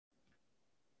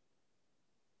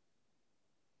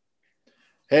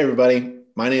Hey everybody,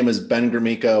 my name is Ben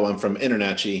Gromicko. I'm from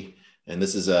InterNACHI, and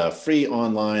this is a free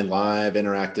online live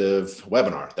interactive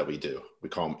webinar that we do. We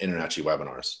call them InterNACHI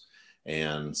webinars.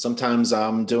 And sometimes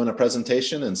I'm doing a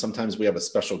presentation and sometimes we have a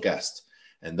special guest.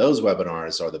 And those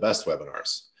webinars are the best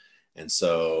webinars. And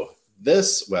so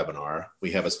this webinar,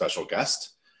 we have a special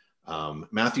guest,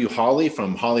 Matthew Hawley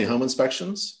from Hawley Home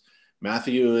Inspections.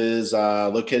 Matthew is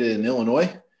located in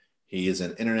Illinois. He is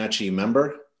an InterNACHI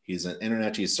member. He's an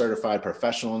InterNACHI certified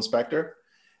professional inspector,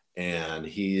 and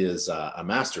he is a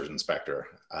master's inspector.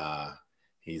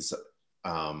 He's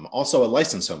also a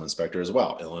licensed home inspector as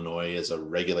well. Illinois is a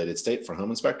regulated state for home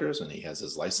inspectors, and he has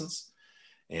his license.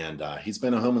 And he's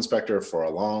been a home inspector for a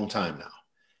long time now.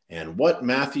 And what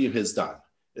Matthew has done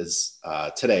is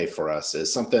today for us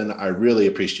is something I really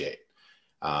appreciate.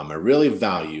 I really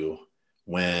value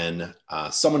when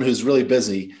someone who's really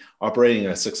busy operating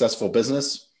a successful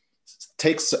business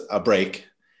takes a break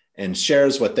and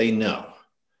shares what they know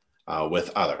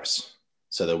with others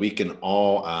so that we can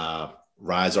all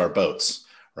rise our boats,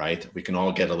 right? We can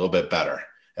all get a little bit better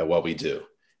at what we do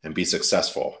and be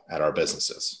successful at our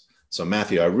businesses. So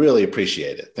Matthew, I really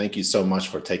appreciate it. Thank you so much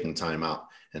for taking time out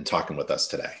and talking with us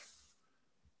today.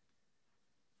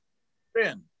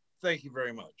 Ben, thank you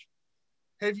very much.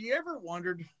 Have you ever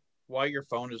wondered why your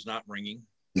phone is not ringing?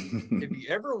 Have you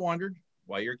ever wondered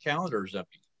why your calendar is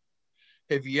empty?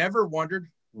 Have you ever wondered,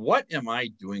 what am I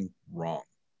doing wrong?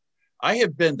 I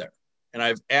have been there, and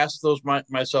I've asked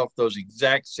myself those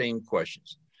exact same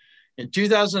questions. In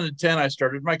 2010, I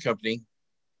started my company.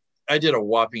 I did a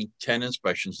whopping 10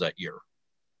 inspections that year.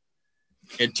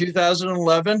 In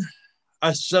 2011,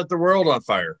 I set the world on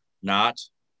fire.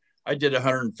 I did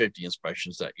 150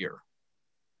 inspections that year.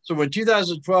 So when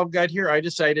 2012 got here, I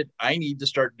decided I need to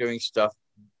start doing stuff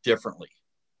differently.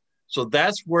 So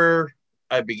that's where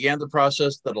I began the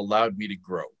process that allowed me to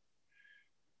grow.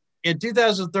 In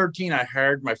 2013, I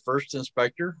hired my first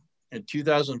inspector. In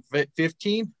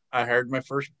 2015, I hired my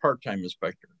first part-time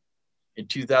inspector. In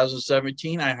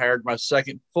 2017, I hired my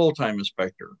second full-time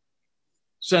inspector.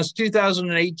 Since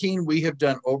 2018, we have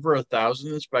done over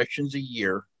 1,000 inspections a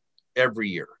year, every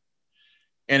year.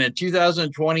 And in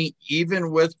 2020,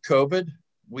 even with COVID,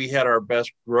 we had our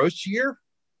best gross year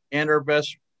and our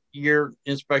best year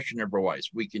inspection number-wise.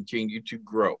 We continue to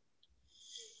grow.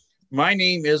 My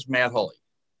name is Matt Hawley.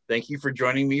 Thank you for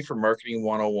joining me for Marketing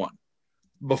 101.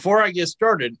 Before I get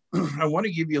started, I want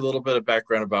to give you a little bit of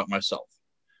background about myself.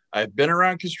 I've been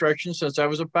around construction since I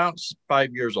was about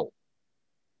 5 years old.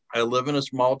 I live in a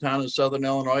small town in Southern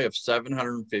Illinois of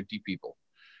 750 people.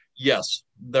 Yes,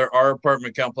 there are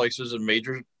apartment complexes in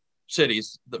major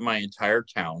cities that my entire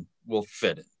town will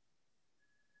fit in.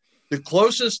 The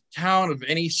closest town of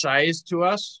any size to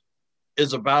us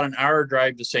is about an hour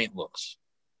drive to St. Louis.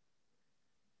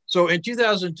 So in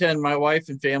 2010, my wife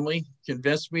and family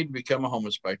convinced me to become a home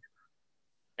inspector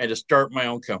and to start my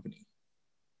own company.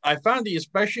 I found the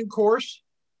inspection course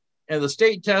and the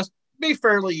state test to be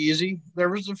fairly easy. There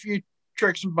was a few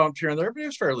tricks and bumps here and there, but it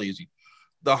was fairly easy.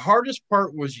 The hardest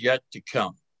part was yet to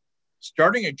come.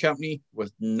 Starting a company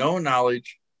with no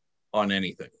knowledge on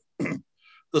anything.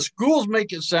 The schools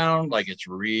make it sound like it's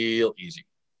real easy.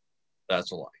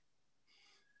 That's a lie.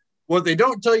 What they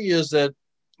don't tell you is that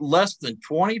less than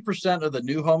 20% of the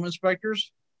new home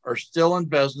inspectors are still in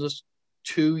business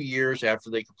 2 years after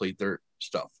they complete their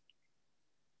stuff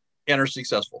and are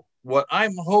successful. What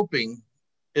I'm hoping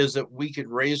is that we could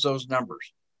raise those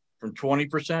numbers from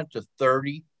 20% to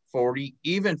 30, 40,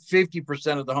 even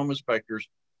 50% of the home inspectors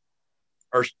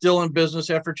are still in business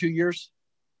after 2 years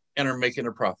and are making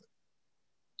a profit.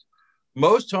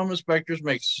 Most home inspectors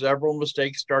make several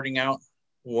mistakes starting out.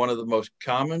 One of the most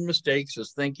common mistakes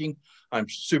is thinking I'm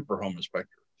super home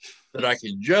inspector, that I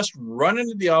can just run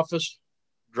into the office,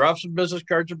 drop some business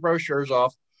cards and brochures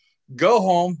off, go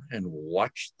home and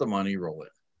watch the money roll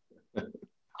in.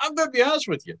 I'm going to be honest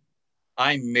with you.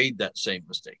 I made that same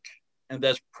mistake. And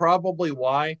that's probably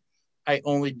why I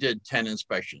only did 10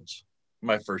 inspections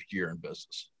my first year in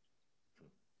business.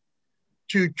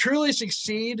 To truly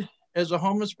succeed as a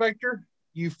home inspector,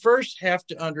 you first have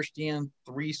to understand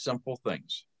 3 simple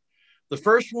things. The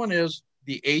first one is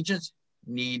the agents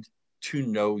need to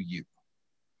know you.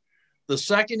 The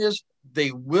second is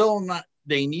they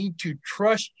need to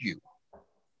trust you.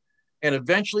 And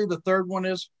eventually the third one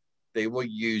is they will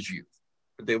use you.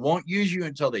 But they won't use you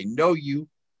until they know you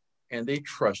and they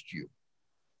trust you.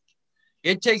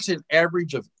 It takes an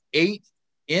average of 8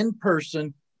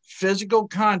 in-person physical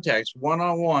contacts,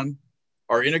 one-on-one,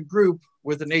 or in a group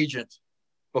with an agent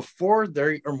before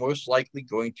they are most likely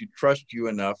going to trust you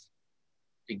enough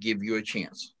to give you a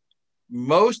chance.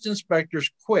 Most inspectors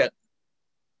quit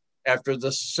After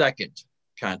the second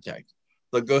contact,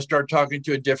 they'll go start talking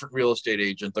to a different real estate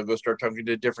agent. They'll go start talking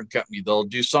to a different company. They'll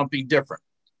do something different.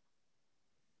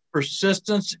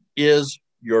 Persistence is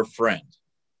your friend.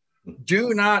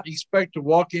 Do not expect to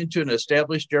walk into an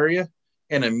established area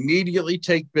and immediately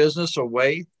take business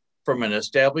away from an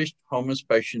established home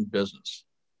inspection business.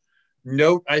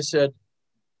 Note I said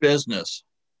business,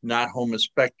 not home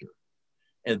inspector.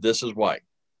 And this is why.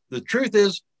 The truth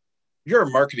is, you're a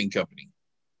marketing company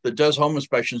that does home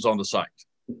inspections on the side.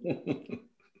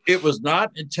 It was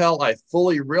not until I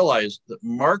fully realized that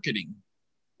marketing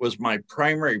was my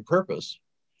primary purpose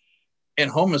and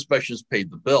home inspections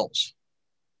paid the bills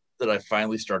that I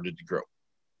finally started to grow.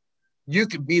 You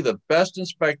could be the best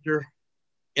inspector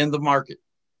in the market,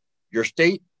 your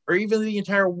state, or even the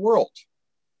entire world.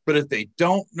 But if they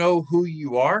don't know who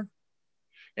you are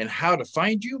and how to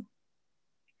find you,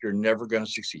 you're never going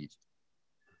to succeed.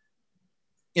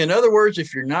 In other words,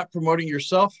 if you're not promoting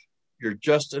yourself, you're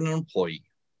just an employee.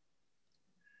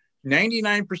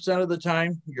 99% of the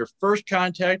time, your first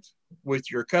contact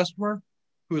with your customer,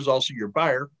 who is also your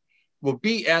buyer, will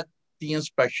be at the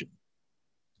inspection.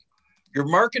 Your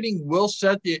marketing will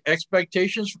set the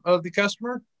expectations of the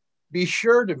customer. Be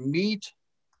sure to meet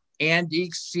and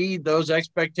exceed those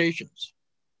expectations.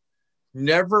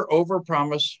 Never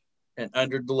overpromise and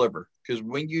underdeliver, because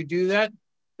when you do that,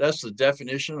 that's the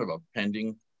definition of a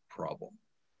pending problem.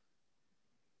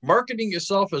 Marketing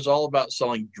itself is all about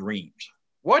selling dreams.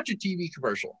 Watch a TV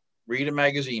commercial, read a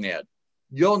magazine ad.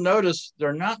 You'll notice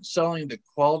they're not selling the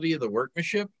quality of the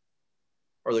workmanship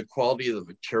or the quality of the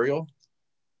material.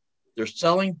 They're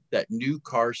selling that new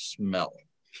car smell.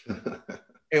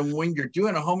 And when you're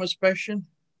doing a home inspection,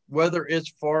 whether it's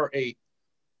for a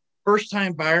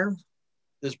first-time buyer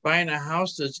that's buying a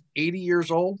house that's 80 years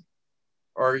old,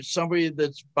 or somebody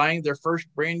that's buying their first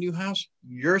brand new house,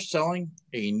 you're selling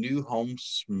a new home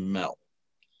smell.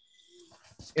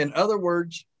 In other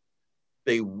words,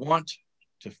 they want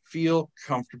to feel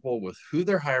comfortable with who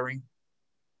they're hiring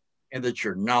and that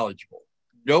you're knowledgeable.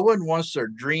 No one wants their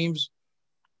dreams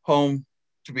home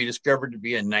to be discovered to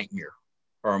be a nightmare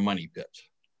or a money pit.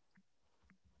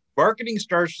 Marketing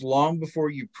starts long before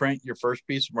you print your first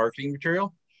piece of marketing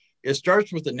material. It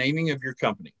starts with the naming of your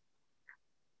company.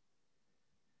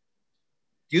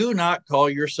 Do not call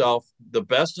yourself the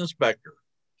best inspector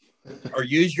or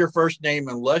use your first name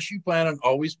unless you plan on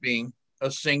always being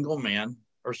a single man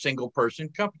or single person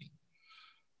company.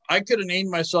 I could have named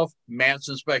myself Matt's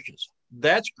Inspections.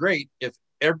 That's great if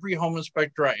every home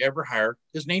inspector I ever hire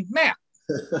is named Matt.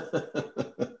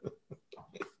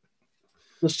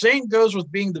 The same goes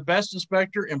with being the best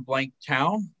inspector in blank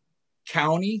town,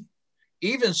 county,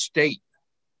 even state.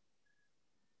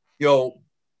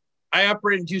 I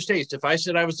operate in 2 states. If I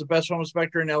said I was the best home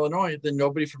inspector in Illinois, then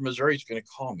nobody from Missouri is going to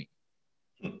call me,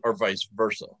 or vice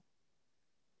versa.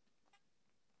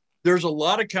 There's a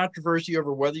lot of controversy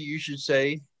over whether you should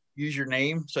use your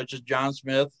name, such as John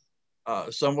Smith.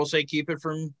 Some will say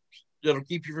it'll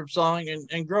keep you from selling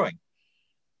and growing.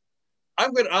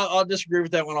 I'll disagree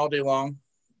with that one all day long.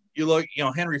 You look,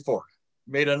 Henry Ford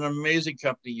made an amazing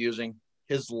company using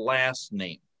his last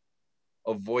name.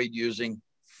 Avoid using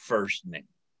first name.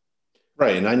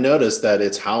 Right. And I noticed that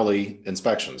it's Hawley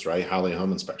Inspections, right? Hawley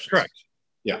Home Inspections. Correct.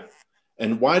 Yeah.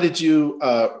 And why did you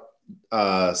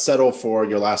settle for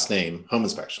your last name, Home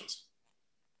Inspections?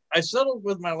 I settled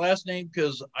with my last name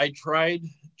because I tried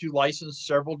to license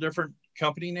several different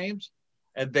company names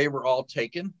and they were all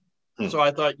taken. So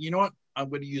I thought, you know what? I'm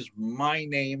going to use my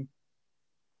name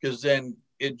because then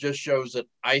it just shows that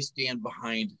I stand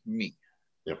behind me.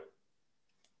 Yep.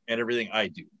 And everything I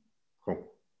do. Cool.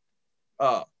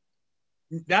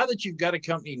 Now that you've got a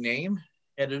company name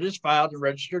and it is filed and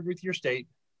registered with your state,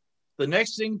 the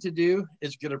next thing to do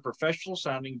is get a professional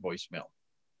sounding voicemail.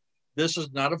 This is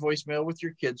not a voicemail with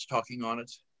your kids talking on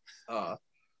it,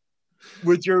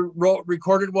 with your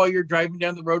recorded while you're driving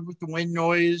down the road with the wind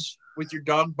noise, with your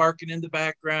dog barking in the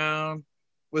background,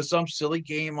 with some silly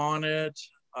game on it.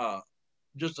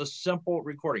 Just a simple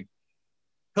recording.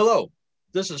 Hello,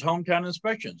 this is Hometown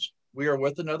Inspections. We are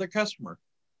with another customer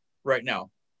right now.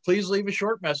 Please leave a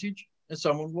short message and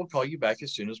someone will call you back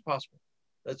as soon as possible.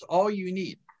 That's all you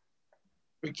need.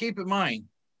 But keep in mind,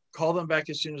 call them back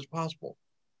as soon as possible.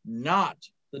 Not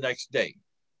the next day,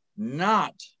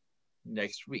 not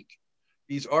next week.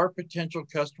 These are potential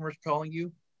customers calling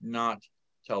you, not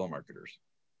telemarketers.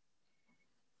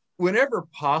 Whenever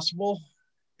possible,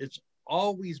 it's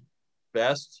always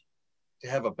best to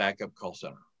have a backup call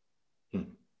center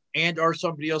and or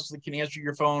somebody else that can answer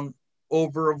your phone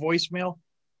over a voicemail.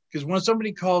 Because when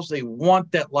somebody calls, they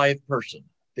want that live person.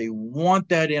 They want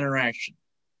that interaction.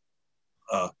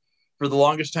 For the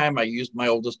longest time, I used my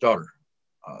oldest daughter.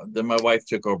 Then my wife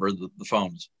took over the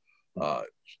phones.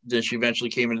 Then she eventually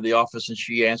came into the office and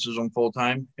she answers them full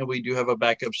time. And we do have a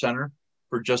backup center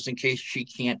for just in case she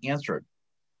can't answer it.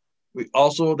 We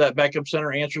also, that backup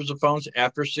center answers the phones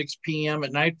after 6 p.m.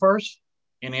 at night for us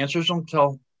and answers them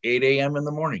till 8 a.m. in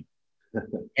the morning.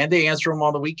 And they answer them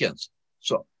on the weekends.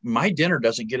 So my dinner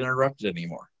doesn't get interrupted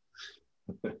anymore.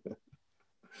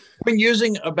 When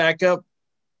using a backup,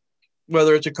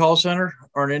 whether it's a call center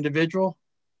or an individual,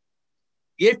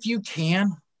 if you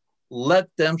can, let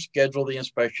them schedule the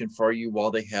inspection for you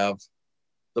while they have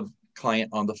the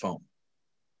client on the phone.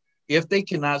 If they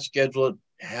cannot schedule it,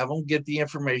 have them get the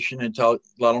information and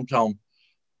let them tell them,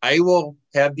 I will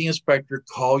have the inspector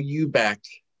call you back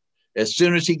as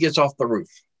soon as he gets off the roof,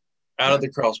 out of the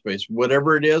crawl space,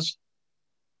 whatever it is.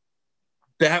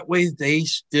 That way they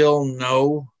still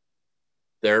know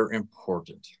they're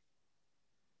important.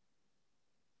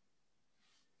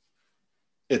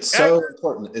 It's so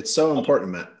important. It's so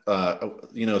important, Matt.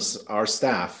 Our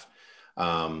staff,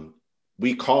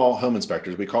 we call home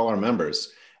inspectors, we call our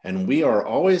members, and we are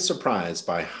always surprised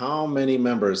by how many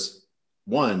members,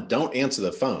 one, don't answer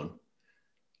the phone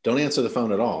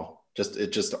at all.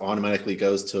 It just automatically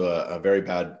goes to a very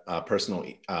bad personal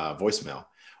voicemail.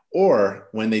 Or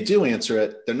when they do answer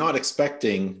it, they're not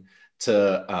expecting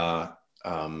to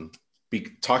be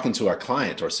talking to our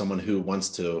client or someone who wants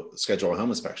to schedule a home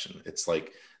inspection. It's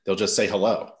like they'll just say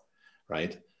hello,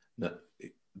 right?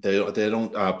 They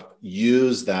don't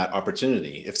use that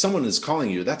opportunity. If someone is calling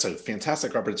you, that's a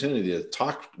fantastic opportunity to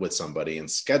talk with somebody and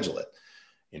schedule it,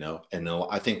 And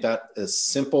I think that is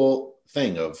simple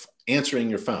thing of answering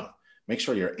your phone. Make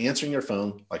sure you're answering your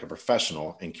phone like a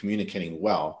professional and communicating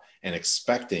well and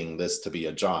expecting this to be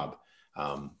a job.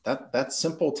 That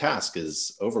simple task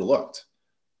is overlooked.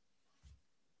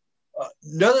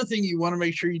 Another thing you want to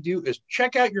make sure you do is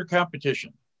check out your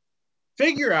competition.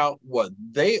 Figure out what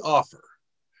they offer.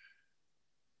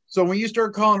 So when you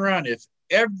start calling around, if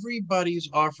everybody's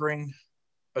offering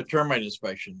a termite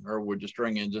inspection or wood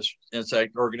destroying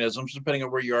insect organisms, depending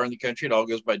on where you are in the country, it all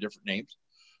goes by different names.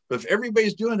 But if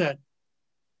everybody's doing that,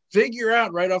 figure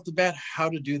out right off the bat how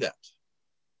to do that.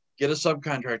 Get a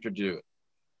subcontractor to do it.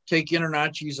 Take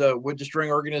InterNACHI's wood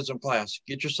destroying organism class.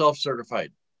 Get yourself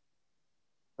certified.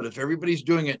 But if everybody's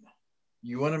doing it,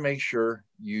 you want to make sure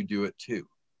you do it too.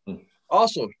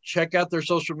 Also, check out their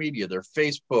social media, their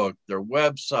Facebook, their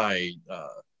website,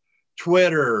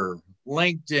 Twitter,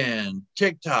 LinkedIn,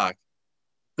 TikTok.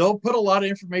 They'll put a lot of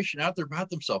information out there about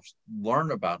themselves.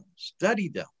 Learn about them. Study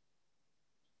them.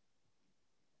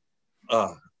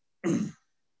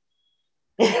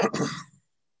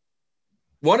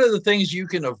 One of the things you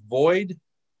can avoid,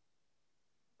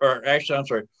 or actually, I'm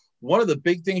sorry, one of the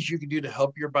big things you can do to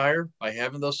help your buyer by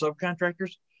having those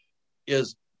subcontractors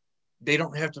is they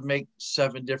don't have to make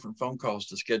 7 different phone calls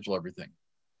to schedule everything.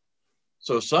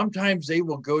 So sometimes they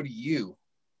will go to you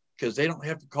because they don't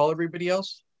have to call everybody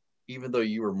else, even though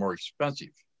you were more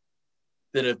expensive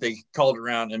than if they called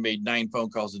around and made 9 phone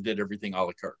calls and did everything a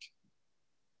la carte.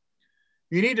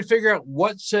 You need to figure out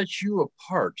what sets you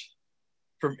apart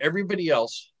from everybody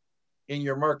else in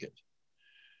your market.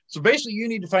 So basically, you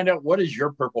need to find out what is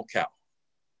your purple cow.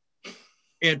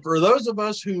 And for those of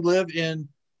us who live in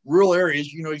rural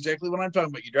areas, you know exactly what I'm talking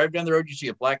about. You drive down the road, you see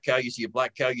a black cow, you see a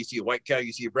black cow, you see a white cow,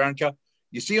 you see a brown cow.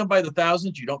 You see them by the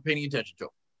thousands, you don't pay any attention to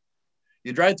them.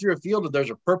 You drive through a field and there's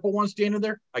a purple one standing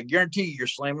there, I guarantee you're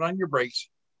slamming on your brakes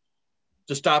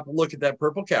to stop and look at that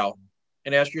purple cow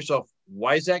and ask yourself,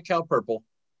 why is that cow purple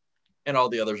and all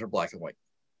the others are black and white?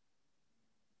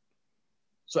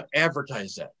 So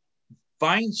advertise that.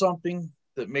 Find something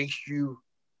that makes you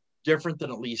different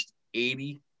than at least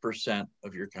 80%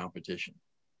 of your competition.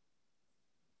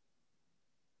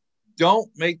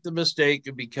 Don't make the mistake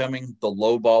of becoming the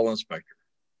lowball inspector.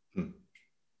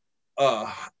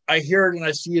 I hear it and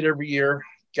I see it every year.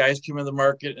 Guys come in the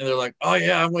market and they're like, oh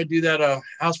yeah, I'm going to do that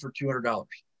house for $200.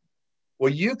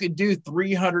 Well, you could do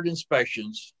 300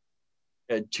 inspections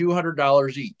at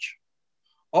 $200 each.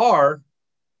 Or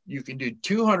you can do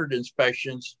 200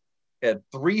 inspections at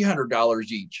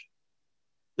 $300 each.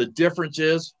 The difference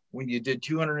is when you did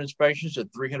 200 inspections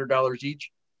at $300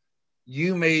 each,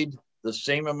 you made the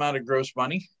same amount of gross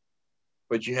money,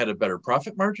 but you had a better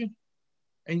profit margin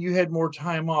and you had more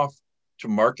time off to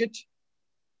market,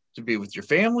 to be with your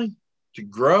family, to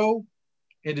grow,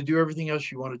 and to do everything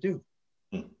else you want to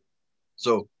do.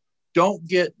 So don't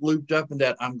get looped up in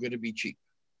that I'm going to be cheap.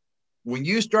 When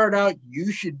you start out,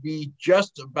 you should be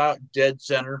just about dead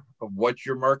center of what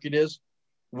your market is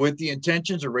with the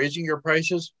intentions of raising your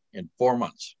prices in 4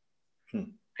 months.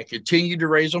 and continue to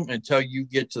raise them until you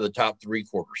get to the top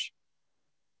 3/4.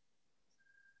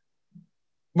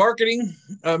 Marketing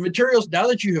materials. Now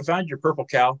that you have found your purple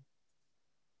cow,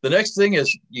 the next thing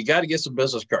is you got to get some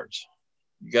business cards.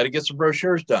 You got to get some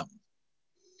brochures done.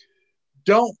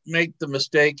 Don't make the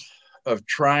mistake of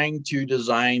trying to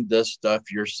design this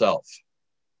stuff yourself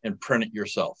and print it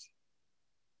yourself.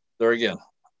 There again,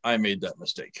 I made that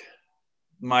mistake.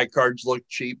 My cards looked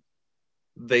cheap.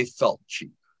 They felt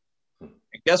cheap. And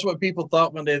guess what people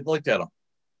thought when they looked at them?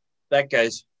 That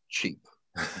guy's cheap.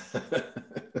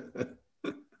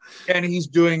 And he's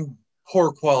doing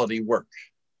poor quality work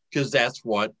because that's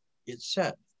what it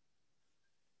said.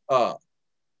 I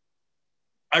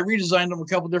redesigned them a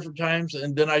couple different times,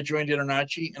 and then I joined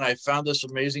InterNACHI, and I found this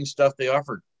amazing stuff they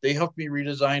offered. They helped me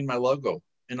redesign my logo,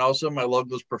 and also my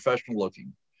logo is professional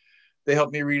looking. They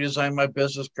helped me redesign my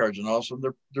business cards, and also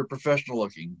they're professional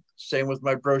looking. Same with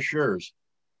my brochures.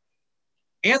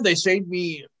 And they saved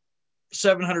me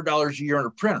 $700 a year on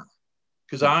a printer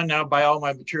because I now buy all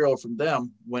my material from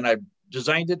them. When I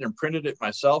designed it and printed it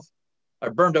myself, I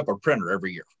burned up a printer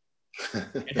every year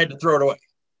and had to throw it away.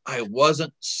 I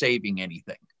wasn't saving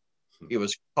anything. It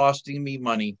was costing me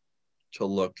money to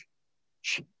look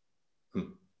cheap.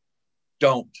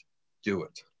 Don't do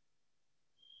it.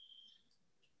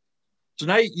 So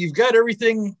now you've got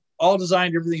everything all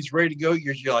designed, everything's ready to go.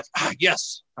 You're like,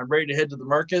 yes, I'm ready to head to the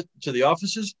market, to the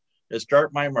offices, and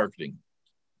start my marketing.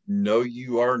 No,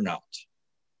 you are not.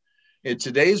 In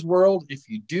today's world, if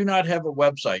you do not have a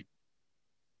website,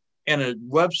 and a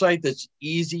website that's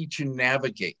easy to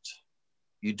navigate,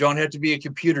 you don't have to be a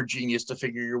computer genius to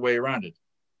figure your way around it.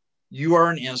 You are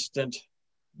an instant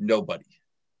nobody,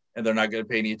 and they're not going to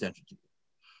pay any attention to you.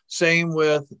 Same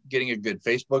with getting a good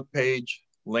Facebook page,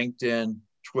 LinkedIn,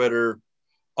 Twitter,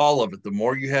 all of it. The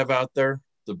more you have out there,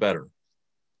 the better.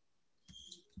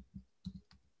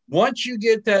 Once you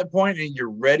get that point and you're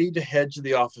ready to head to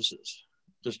the offices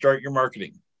to start your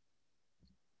marketing,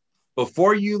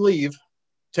 before you leave,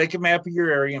 take a map of your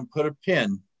area and put a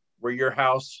pin where your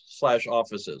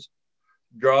house/office is.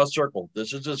 Draw a circle.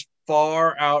 This is as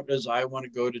far out as I want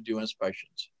to go to do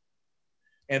inspections.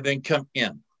 And then come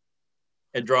in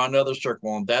and draw another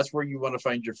circle. And that's where you want to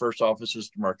find your first offices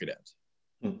to market at.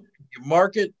 You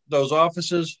market those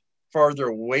offices farther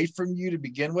away from you to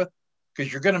begin with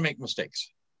because you're going to make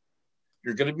mistakes.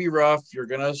 You're going to be rough. You're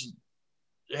going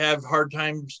to have a hard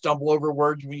time stumble over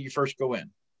words when you first go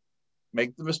in.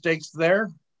 Make the mistakes there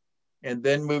and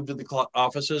then move to the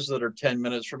offices that are 10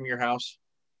 minutes from your house,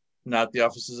 not the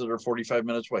offices that are 45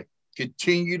 minutes away.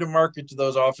 Continue to market to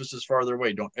those offices farther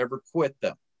away. Don't ever quit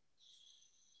them.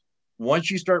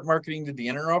 Once you start marketing to the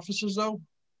inner offices, though,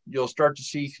 you'll start to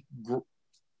see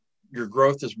your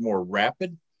growth is more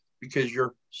rapid because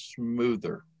you're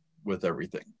smoother with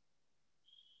everything.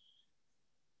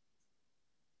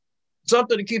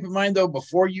 Something to keep in mind, though,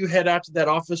 before you head out to that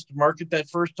office to market that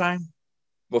first time,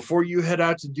 before you head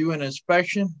out to do an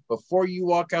inspection, before you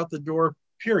walk out the door,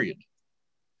 period,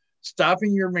 stop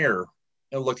in your mirror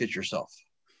and look at yourself.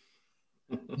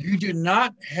 You do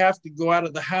not have to go out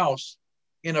of the house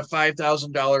in a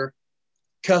 $5,000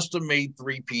 custom-made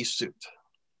 3-piece suit.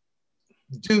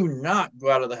 Do not go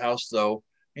out of the house, though,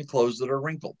 in clothes that are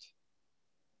wrinkled.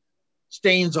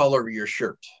 Stains all over your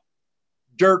shirt.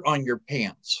 Dirt on your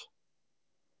pants.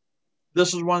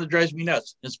 This is one that drives me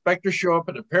nuts. Inspectors show up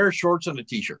in a pair of shorts and a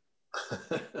t-shirt.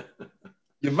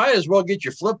 You might as well get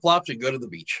your flip-flops and go to the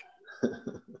beach.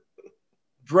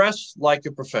 Dress like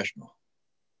a professional.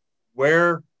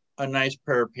 Wear a nice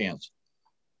pair of pants.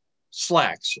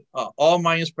 Slacks. All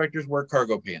my inspectors wear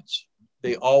cargo pants.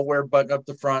 They all wear button-up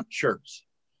the front shirts.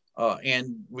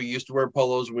 And we used to wear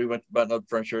polos. We went to button-up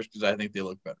front shirts because I think they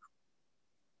look better.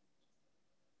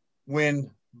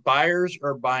 When buyers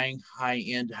are buying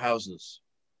high-end houses,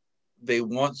 they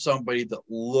want somebody that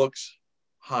looks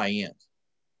high-end.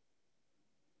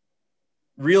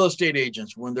 Real estate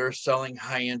agents, when they're selling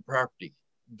high-end property,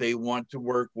 they want to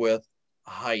work with a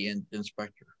high-end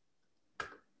inspector.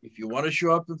 If you want to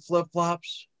show up in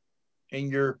flip-flops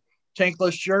and your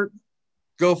tankless shirt,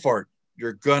 go for it.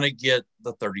 You're going to get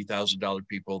the $30,000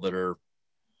 people that are,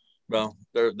 well,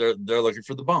 they're looking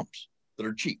for the bumps that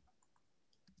are cheap,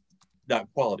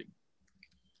 not quality.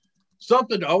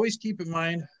 Something to always keep in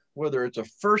mind, whether it's a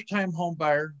first-time home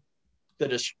buyer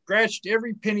that has scratched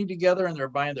every penny together and they're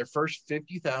buying their first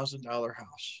 $50,000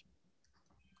 house,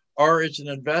 or it's an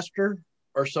investor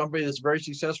or somebody that's very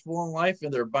successful in life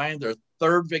and they're buying their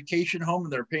third vacation home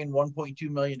and they're paying $1.2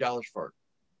 million for it.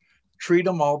 Treat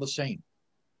them all the same.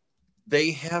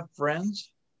 They have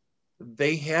friends,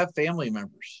 they have family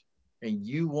members, and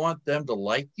you want them to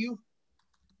like you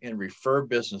and refer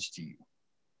business to you.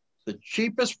 The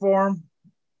cheapest form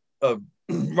of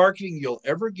marketing you'll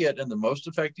ever get and the most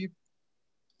effective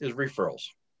is referrals.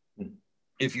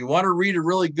 If you want to read a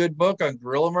really good book on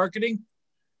guerrilla marketing,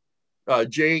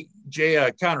 J.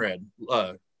 Conrad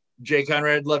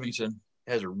Levinson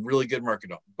has a really good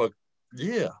marketing book.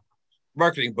 Yeah,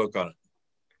 marketing book on it.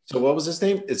 So what was his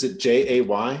name? Is it Jay?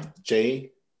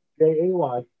 Jay? Jay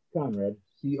Conrad, Conrad,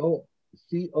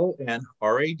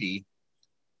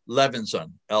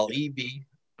 Levinson, Lebinson.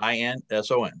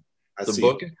 The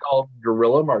book is called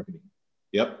Guerrilla Marketing.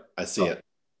 Yep, I see it.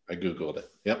 I Googled it.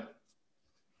 Yep.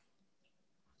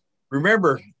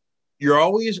 Remember, you're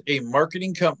always a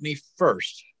marketing company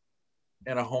first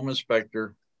and a home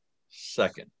inspector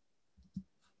second.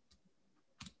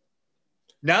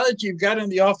 Now that you've got in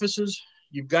the offices,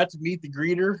 you've got to meet the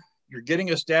greeter, you're getting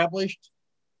established,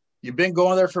 you've been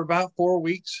going there for about 4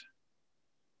 weeks.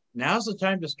 Now's the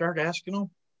time to start asking them,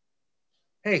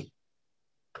 hey,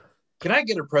 can I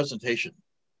get a presentation?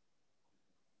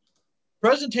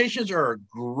 Presentations are a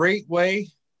great way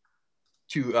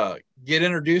to get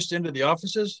introduced into the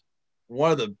offices.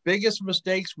 One of the biggest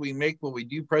mistakes we make when we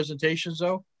do presentations,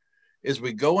 though, is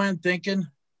we go in thinking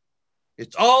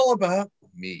it's all about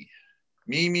me.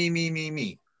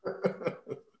 Me.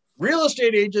 Real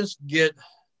estate agents get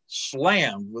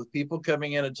slammed with people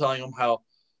coming in and telling them how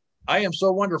I am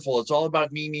so wonderful. It's all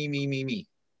about me.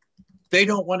 They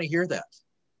don't want to hear that.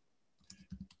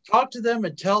 Talk to them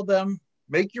and tell them,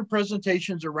 make your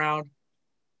presentations around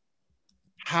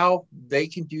how they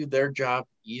can do their job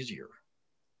easier,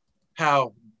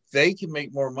 how they can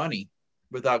make more money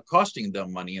without costing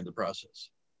them money in the process,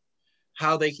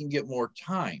 how they can get more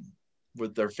time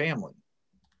with their family.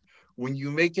 When you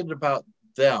make it about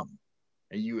them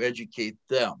and you educate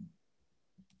them,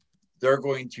 they're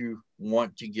going to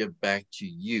want to give back to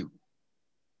you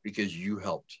because you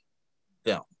helped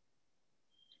them.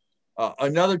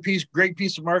 Another great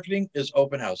piece of marketing is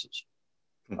open houses.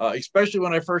 Especially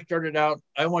when I first started out,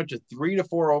 I went to 3 to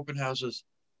 4 open houses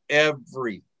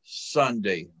every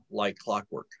Sunday like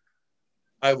clockwork.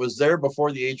 I was there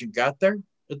before the agent got there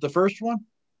at the first one.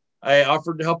 I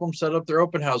offered to help them set up their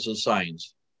open houses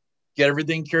signs, get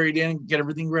everything carried in, get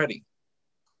everything ready.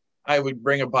 I would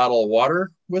bring a bottle of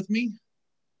water with me.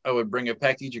 I would bring a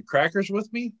package of crackers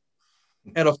with me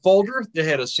and a folder that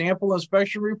had a sample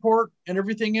inspection report and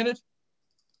everything in it.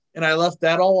 And I left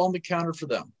that all on the counter for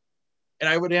them. And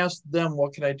I would ask them,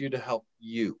 what can I do to help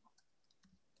you?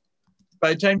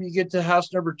 By the time you get to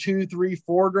house number 2, 3,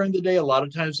 4 during the day, a lot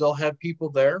of times they'll have people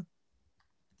there.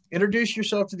 Introduce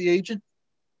yourself to the agent,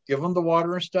 give them the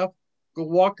water and stuff, go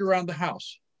walk around the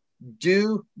house.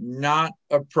 Do not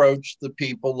approach the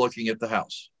people looking at the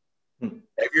house.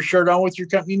 Have your shirt on with your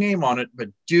company name on it, but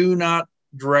do not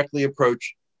directly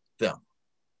approach them.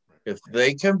 If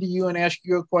they come to you and ask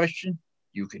you a question,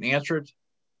 you can answer it.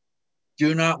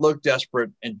 Do not look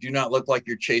desperate and do not look like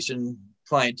you're chasing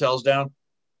clientele down,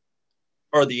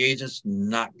 or the agent's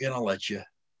not going to let you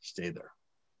stay there.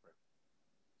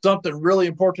 Something really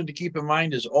important to keep in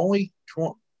mind is only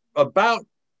about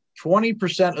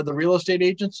 20% of the real estate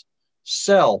agents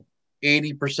sell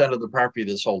 80% of the property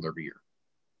that's sold every year.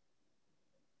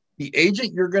 The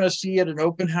agent you're going to see at an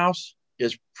open house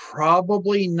is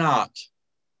probably not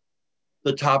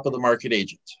the top of the market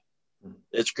agent.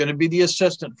 It's going to be the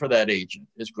assistant for that agent.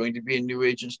 It's going to be a new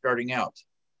agent starting out.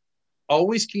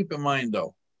 Always keep in mind,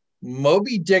 though,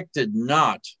 Moby Dick did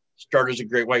not start as a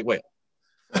great white whale.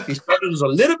 He started as a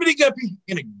little bitty guppy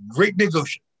in a great big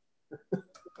ocean.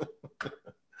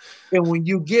 And when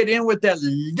you get in with that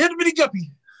little bitty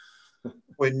guppy,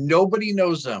 when nobody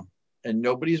knows them and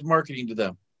nobody's marketing to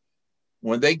them,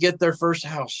 when they get their first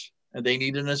house and they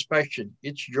need an inspection,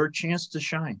 it's your chance to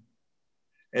shine.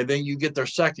 And then you get their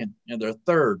second and their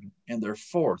third and their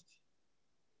fourth.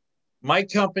 My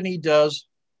company does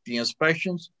the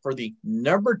inspections for the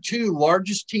number 2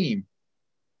 largest team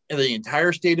in the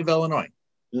entire state of Illinois.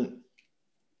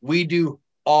 We do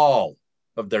all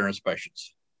of their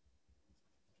inspections.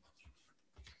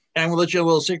 And I'm going to let you a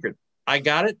little secret. I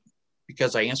got it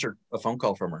because I answered a phone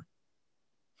call from her.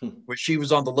 When she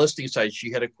was on the listing site,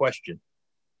 she had a question.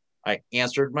 I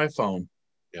answered my phone.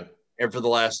 Yep. And for the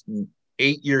last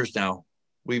 8 years now,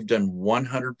 we've done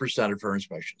 100% of her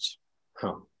inspections.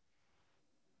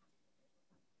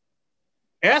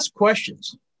 Ask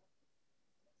questions.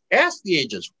 Ask the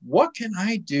agents, what can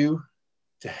I do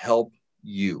to help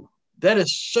you? That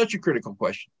is such a critical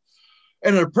question.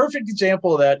 And a perfect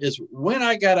example of that is when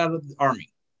I got out of the Army.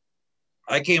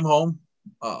 I came home,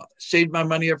 saved my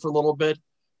money up for a little bit,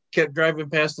 kept driving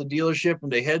past the dealership,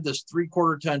 and they had this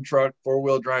 3/4 ton truck,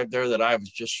 4-wheel drive there that I was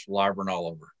just slobbering all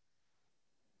over.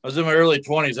 I was in my early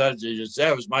 20s.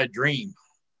 That was my dream.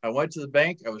 I went to the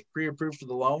bank. I was pre-approved for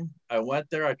the loan. I went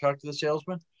there. I talked to the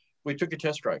salesman. We took a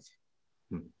test drive.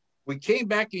 We came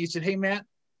back and he said, "Hey, Matt,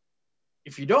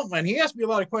 if you don't mind," he asked me a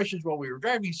lot of questions while we were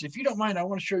driving. He said, "If you don't mind, I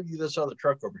want to show you this other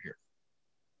truck over here."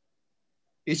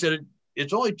 He said,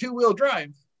 "It's only 2-wheel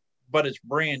drive, but it's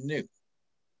brand new."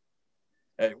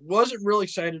 I wasn't real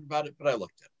excited about it, but I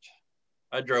looked at it.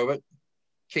 I drove it,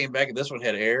 came back, and this one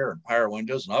had air and power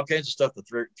windows and all kinds of stuff the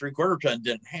 3/4 ton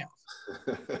didn't have.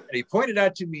 And he pointed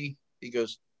out to me, he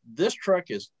goes, "This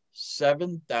truck is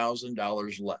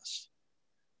 $7,000 less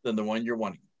than the one you're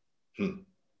wanting. And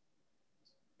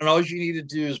all you need to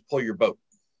do is pull your boat.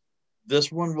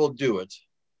 This one will do it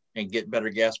and get better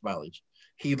gas mileage."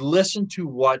 He listened to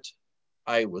what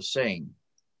I was saying,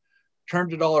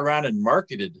 turned it all around and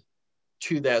marketed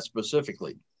to that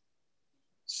specifically.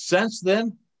 Since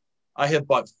then, I have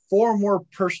bought 4 more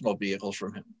personal vehicles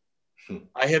from him.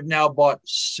 I have now bought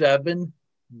 7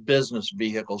 business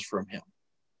vehicles from him.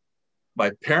 My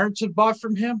parents have bought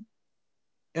from him,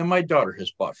 and my daughter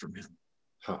has bought from him.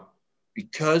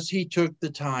 Because he took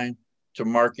the time to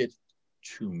market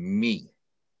to me.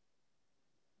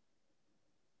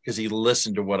 Because he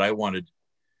listened to what I wanted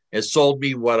and sold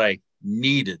me what I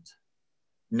needed,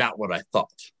 not what I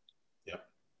thought. Yeah.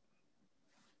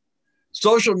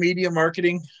 Social media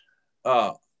marketing,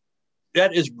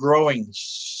 that is growing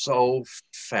so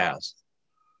fast.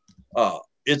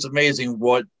 It's amazing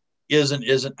what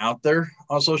isn't out there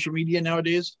on social media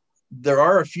nowadays. There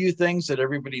are a few things that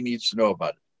everybody needs to know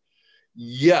about it.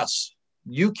 Yes,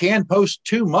 you can post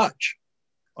too much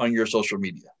on your social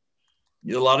media.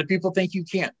 A lot of people think you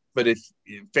can't, but if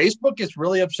Facebook gets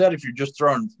really upset if you're just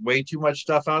throwing way too much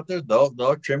stuff out there,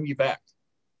 they'll trim you back.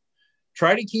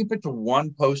 Try to keep it to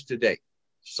 1 post a day,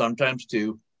 sometimes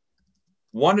 2.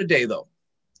 1 a day, though.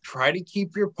 Try to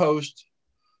keep your post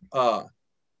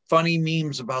funny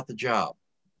memes about the job,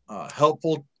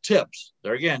 helpful tips.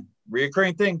 There again,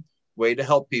 reoccurring thing, way to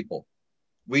help people.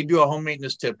 We do a home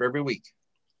maintenance tip every week.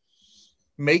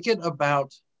 Make it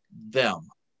about them,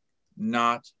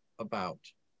 not about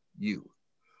you.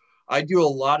 I do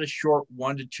a lot of short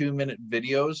 1 to 2 minute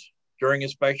videos during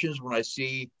inspections when I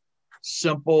see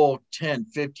simple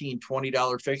 $10, $15,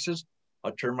 $20 fixes.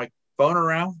 I'll turn my phone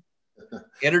around,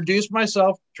 introduce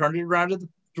myself, turn it around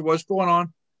to what's going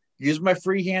on, use my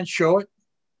free hand, show it,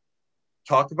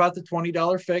 talk about the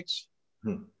 $20 fix,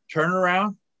 turn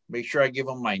around, make sure I give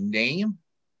them my name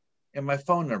and my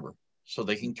phone number so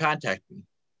they can contact me.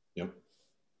 Yep.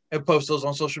 And post those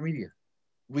on social media.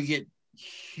 We get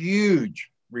huge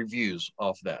reviews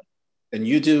off that. And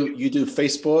you do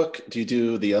Facebook? Do you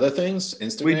do the other things?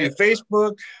 Instagram? We do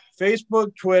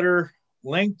Facebook, Twitter,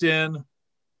 LinkedIn.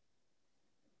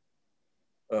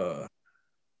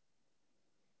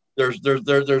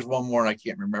 There's one more and I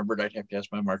can't remember it. I'd have to ask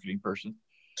my marketing person.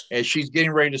 And she's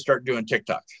getting ready to start doing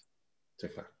TikTok.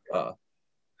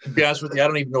 To be honest with you, I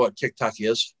don't even know what TikTok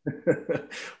is.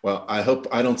 Well, I hope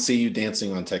I don't see you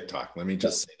dancing on TikTok. Let me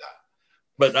just say that.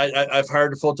 But I've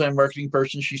hired a full-time marketing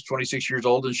person. She's 26 years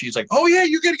old, and she's like, "Oh, yeah,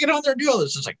 you got to get on there and do all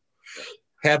this." It's like,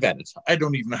 have at it. I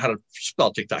don't even know how to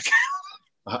spell TikTok.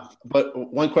 But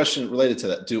one question related to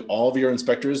that. Do all of your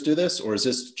inspectors do this, or is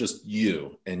this just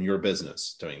you and your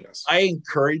business doing this? I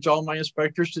encourage all my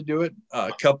inspectors to do it.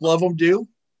 A couple of them do.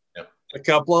 Yep. A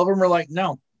couple of them are like,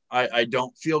 "No, I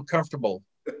don't feel comfortable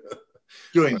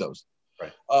doing those."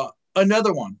 Right.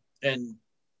 Another one, and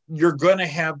you're going to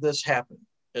have this happen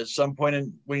at some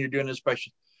point when you're doing an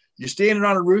inspection. You're standing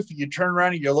on a roof, and you turn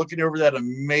around, and you're looking over that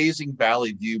amazing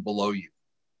valley view below you.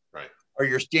 Right. Or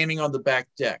you're standing on the back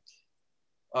deck.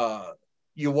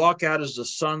 You walk out as the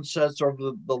sun sets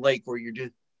over the lake where you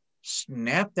just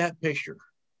snap that picture.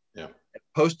 Yeah.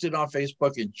 Post it on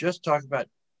Facebook and just talk about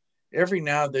every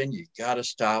now and then you got to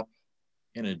stop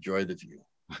and enjoy the view.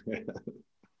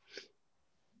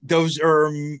 Those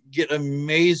get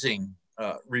amazing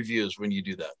reviews when you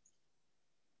do that.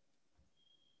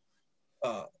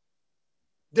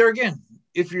 There again,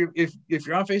 if you're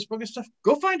on Facebook and stuff,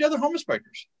 go find other home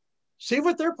inspectors, see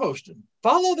what they're posting,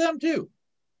 follow them too.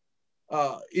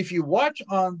 If you watch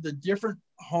on the different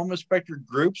home inspector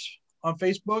groups on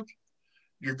Facebook,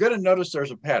 you're going to notice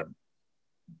there's a pattern.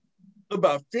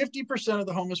 About 50% of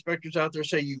the home inspectors out there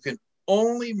say you can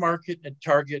only market and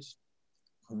target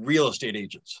real estate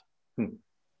agents.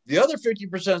 The other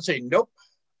 50% say, nope,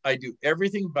 I do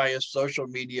everything via social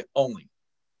media only.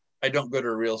 I don't go to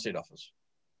a real estate office.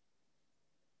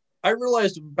 I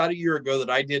realized about a year ago that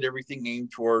I did everything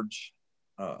aimed towards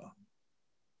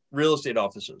real estate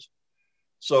offices.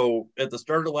 So at the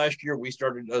start of last year, we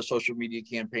started a social media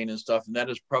campaign and stuff, and that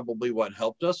is probably what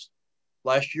helped us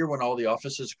last year when all the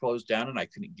offices closed down and I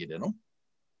couldn't get in them.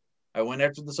 I went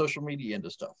after the social media into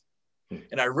stuff.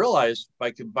 And I realized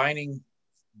by combining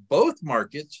both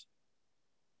markets,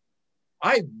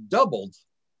 I doubled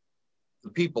the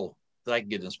people that I can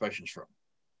get inspections from.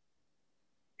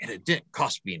 And it didn't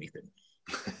cost me anything.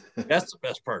 That's the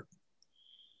best part.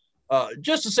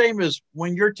 Just the same as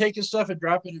when you're taking stuff and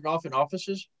dropping it off in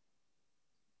offices,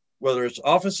 whether it's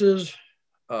offices,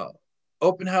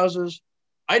 open houses.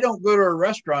 I don't go to a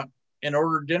restaurant and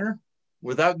order dinner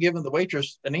without giving the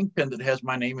waitress an ink pen that has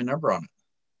my name and number on it.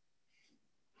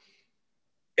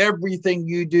 Everything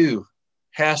you do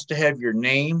has to have your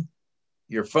name,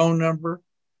 your phone number,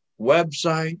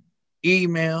 website,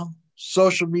 email,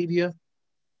 social media.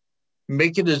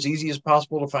 Make it as easy as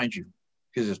possible to find you.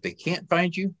 Because if they can't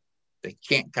find you, they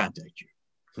can't contact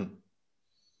you.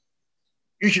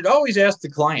 You should always ask the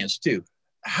clients too,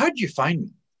 how'd you find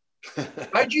me?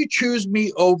 How'd you choose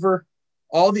me over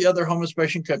all the other home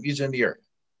inspection companies in the area?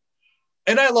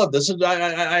 And I love this.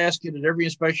 I ask it at every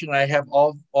inspection. I have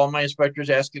all my inspectors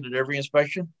ask it at every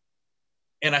inspection.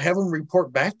 And I have them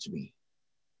report back to me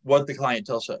what the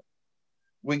clientele said.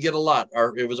 We get a lot.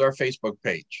 It was our Facebook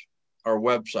page, our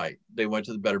website. They went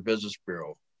to the Better Business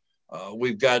Bureau.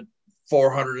 We've got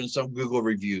 400 and some Google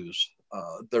reviews.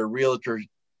 Their realtor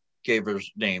gave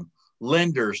us name.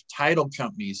 Lenders, title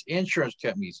companies, insurance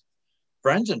companies,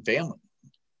 friends and family.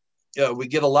 We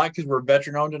get a lot because we're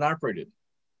veteran owned and operated.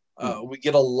 We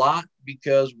get a lot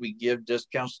because we give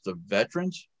discounts to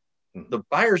veterans. The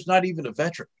buyer's not even a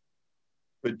veteran,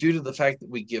 but due to the fact that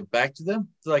we give back to them,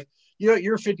 it's like,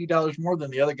 you're $50 more than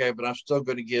the other guy, but I'm still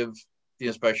going to give the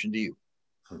inspection to you.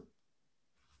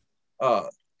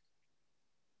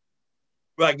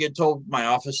 I get told my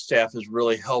office staff is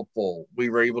really helpful. We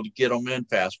were able to get them in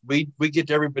fast. We get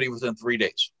to everybody within 3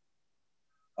 days.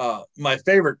 My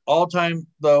favorite all time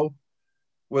though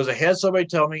was I had somebody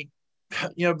tell me,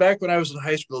 back when I was in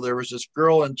high school, there was this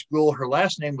girl in school. Her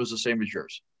last name was the same as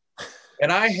yours.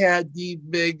 And I had the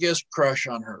biggest crush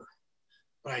on her,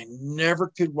 but I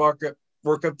never could work up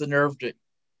the nerve to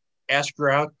ask her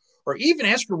out or even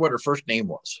ask her what her first name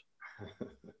was.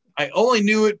 I only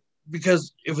knew it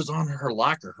because it was on her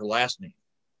locker, her last name.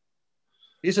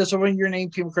 He said, so when your name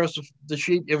came across the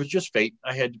sheet, it was just fate.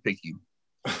 I had to pick you.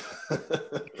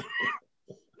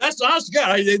 That's honest to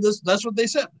God. That's what they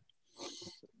said.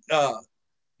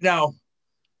 Now,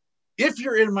 if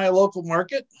you're in my local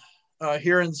market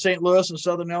here in St. Louis and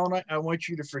Southern Illinois, I want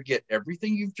you to forget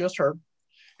everything you've just heard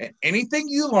and anything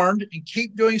you learned and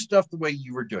keep doing stuff the way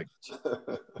you were doing it.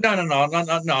 No,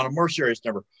 on a more serious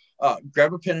number.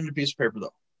 Grab a pen and a piece of paper,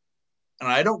 though. And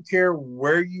I don't care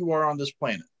where you are on this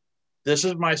planet. This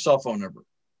is my cell phone number.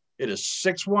 It is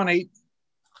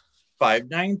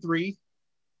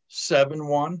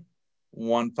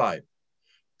 618-593-7115.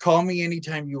 Call me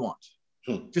anytime you want.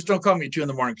 Just don't call me at 2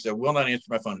 a.m. because I will not answer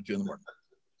my phone at 2 a.m.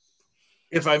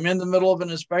 If I'm in the middle of an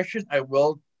inspection,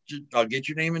 I'll get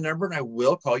your name and number and I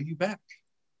will call you back.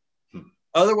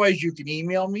 Otherwise, you can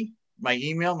email me. My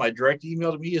direct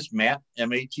email to me is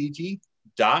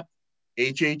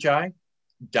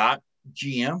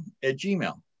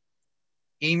matt.hhi.gm@gmail.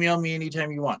 Email me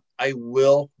anytime you want. I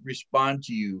will respond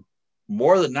to you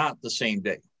more than not the same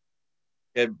day.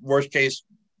 At worst case,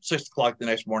 6 o'clock the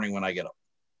next morning when I get up.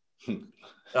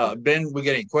 Ben, we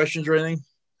get any questions or anything?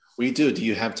 We do. Do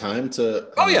you have time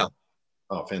to? Oh, yeah.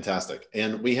 Oh, fantastic.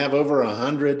 And we have over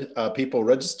 100 people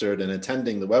registered and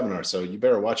attending the webinar. So you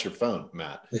better watch your phone,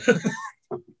 Matt.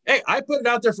 Hey, I put it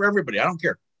out there for everybody. I don't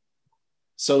care.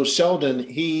 So Sheldon,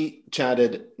 he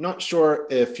chatted, not sure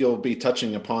if you'll be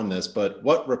touching upon this, but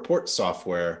what report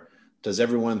software does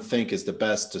everyone think is the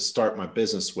best to start my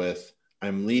business with?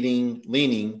 I'm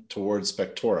leaning towards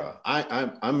Spectora.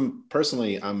 I'm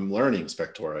personally learning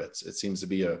Spectora. It seems to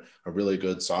be a really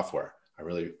good software. I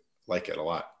really like it a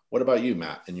lot. What about you,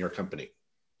 Matt, and your company?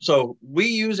 So we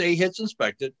use AHITS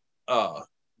Inspected. For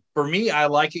me, I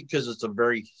like it because it's a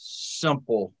very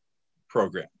simple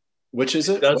program. Which is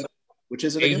it? Which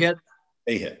is it again?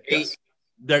 AHIT. Yes.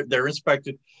 They're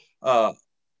inspected.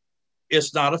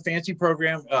 It's not a fancy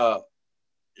program.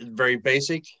 It's very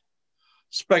basic.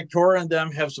 Spectora and them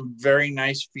have some very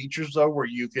nice features though, where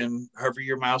you can hover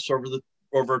your mouse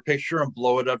over a picture and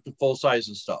blow it up to full size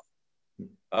and stuff.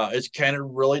 It kind of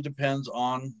really depends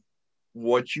on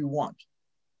what you want.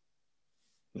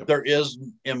 Yep. There is,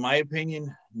 in my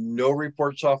opinion, no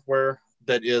report software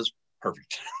that is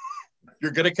perfect.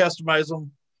 You're going to customize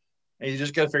them, and you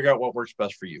just got to figure out what works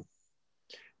best for you.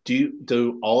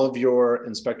 Do all of your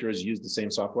inspectors use the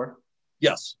same software?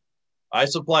 Yes. I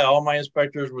supply all my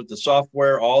inspectors with the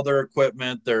software, all their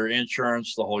equipment, their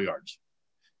insurance, the whole yards.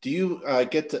 Do you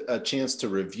get a chance to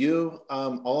review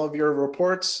all of your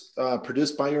reports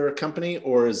produced by your company,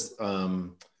 or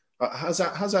how's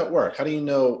that work? How do you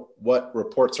know what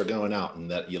reports are going out and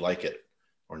that you like it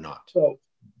or not? So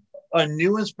a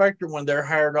new inspector, when they're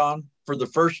hired on for the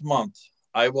first month,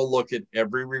 I will look at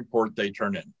every report they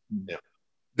turn in. Yeah.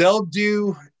 They'll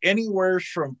do anywhere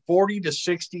from 40 to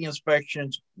 60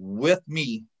 inspections with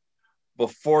me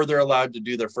before they're allowed to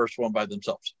do their first one by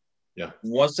themselves. Yeah.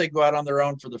 Once they go out on their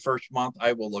own for the first month,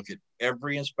 I will look at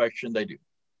every inspection they do.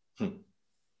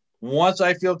 Once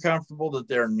I feel comfortable that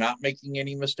they're not making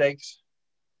any mistakes,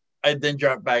 I then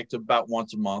drop back to about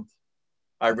once a month.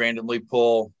 I randomly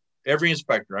pull every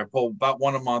inspector. I pull about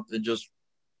one a month and just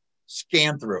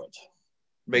scan through it.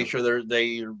 Make sure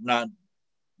they're not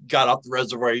got off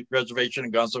the reservation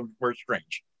and gone somewhere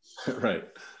strange. Right.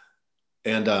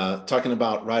 And talking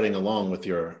about riding along with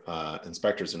your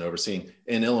inspectors and overseeing,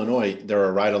 in Illinois, there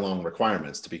are ride-along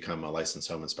requirements to become a licensed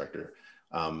home inspector.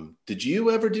 Did you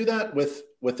ever do that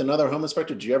with another home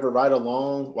inspector? Did you ever ride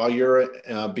along while you're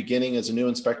beginning as a new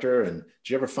inspector? And did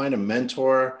you ever find a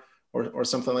mentor or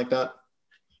something like that?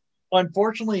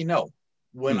 Unfortunately, no.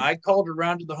 When I called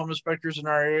around to the home inspectors in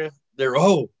our area, they're,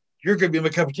 you're going to be my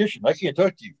competition. I can't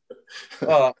talk to you.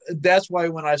 That's why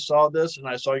when I saw this and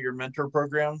I saw your mentor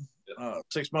program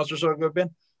 6 months or so ago, Ben,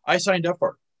 I signed up for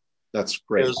it. That's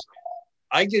great.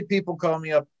 I get people call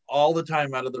me up all the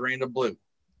time out of the random blue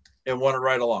and want to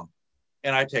ride along.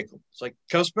 And I take them. It's like,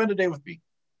 come spend a day with me.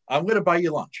 I'm going to buy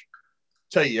you lunch,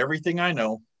 tell you everything I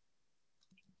know.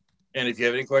 And if you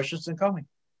have any questions, then call me.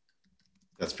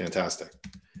 That's fantastic.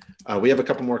 We have a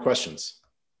couple more questions.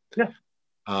 Yeah.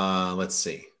 Let's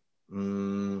see.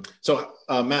 So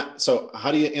Matt,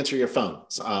 how do you answer your phone?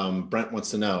 Brent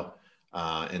wants to know,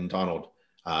 and Donald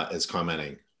is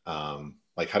commenting.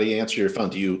 Like, how do you answer your phone?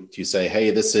 Do you say,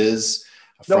 hey, this is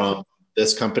from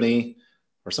this company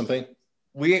or something?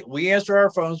 We answer our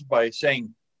phones by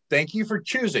saying, thank you for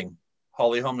choosing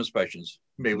Hawley Home Inspections.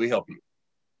 May we help you?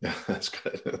 Yeah, that's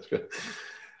good. That's good.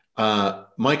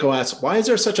 Michael asks, why is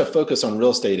there such a focus on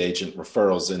real estate agent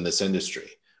referrals in this industry?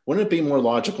 Wouldn't it be more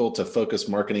logical to focus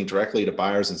marketing directly to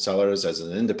buyers and sellers as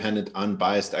an independent,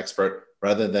 unbiased expert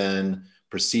rather than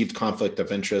perceived conflict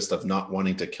of interest of not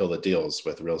wanting to kill the deals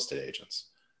with real estate agents?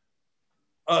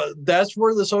 That's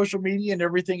where the social media and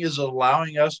everything is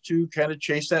allowing us to kind of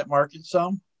chase that market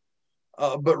some.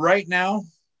 But right now,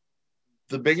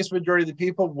 the biggest majority of the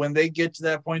people, when they get to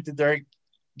that point that they're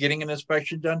getting an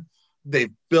inspection done,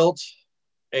 they've built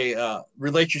a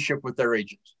relationship with their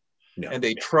agent and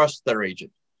they trust their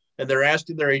agent. And they're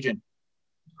asking their agent,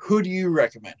 who do you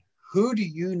recommend? Who do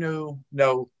you know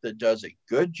that does a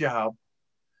good job?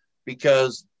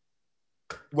 Because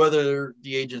whether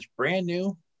the agent's brand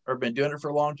new or been doing it for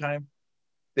a long time,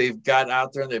 they've got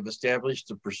out there and they've established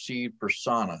the perceived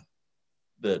persona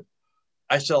that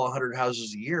I sell 100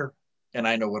 houses a year and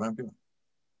I know what I'm doing.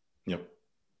 Yep.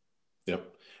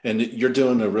 And you're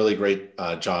doing a really great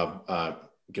job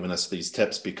giving us these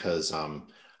tips because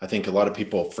I think a lot of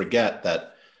people forget that,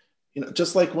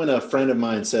 just like when a friend of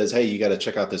mine says, hey, you got to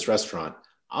check out this restaurant,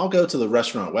 I'll go to the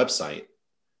restaurant website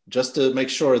just to make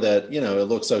sure that, it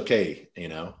looks okay.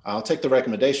 I'll take the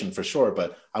recommendation for sure,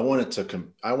 but I want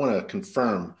to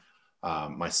confirm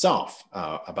myself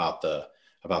about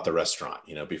the restaurant,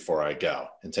 before I go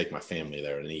and take my family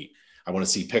there and eat. I want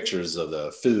to see pictures of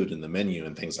the food and the menu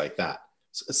and things like that.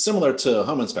 It's similar to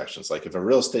home inspections. Like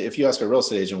if you ask a real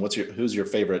estate agent, who's your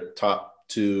favorite top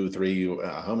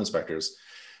 2-3 home inspectors,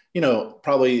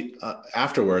 probably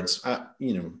afterwards,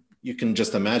 you can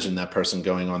just imagine that person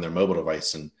going on their mobile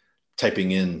device and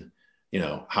typing in,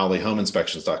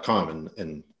 howleyhomeinspections.com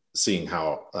and seeing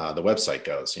how the website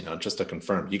goes, just to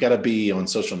confirm. You got to be on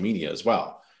social media as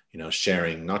well,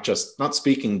 sharing, not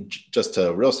speaking just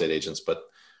to real estate agents, but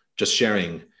just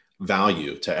sharing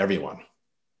value to everyone.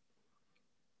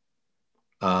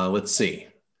 Let's see.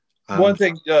 One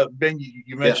thing, Ben,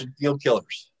 you mentioned deal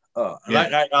killers.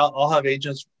 I'll have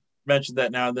agents mention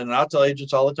that now and then. And I'll tell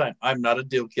agents all the time, I'm not a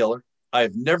deal killer.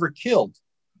 I've never killed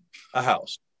a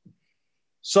house.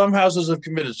 Some houses have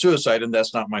committed suicide, and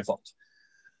that's not my fault.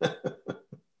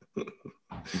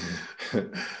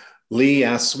 Lee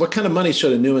asks, what kind of money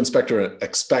should a new inspector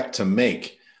expect to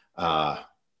make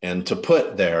and to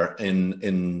put there and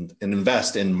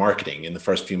invest in marketing in the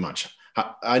first few months?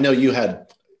 I know you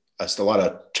had a lot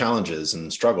of challenges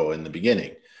and struggle in the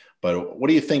beginning, but what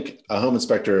do you think a home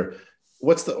inspector,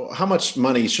 how much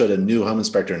money should a new home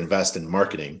inspector invest in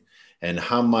marketing? and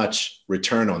how much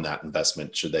return on that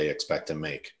investment should they expect to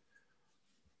make?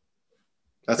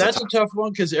 That's a tough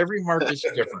one because every market's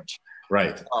different.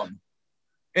 Right.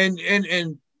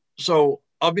 And so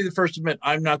I'll be the first to admit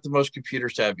I'm not the most computer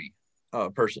savvy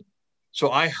person.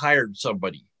 So I hired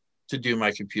somebody to do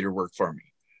my computer work for me,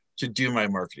 to do my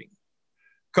marketing.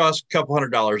 Cost a couple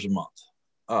 $100 a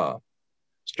month,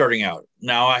 starting out.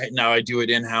 Now I do it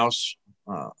in house.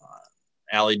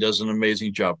 Allie does an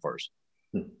amazing job for us.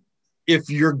 If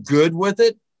you're good with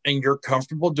it and you're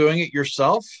comfortable doing it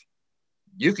yourself,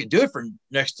 you can do it for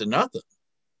next to nothing.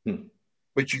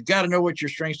 But you got to know what your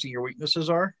strengths and your weaknesses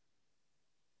are,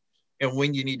 and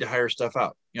when you need to hire stuff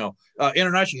out.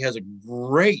 InterNACHI has a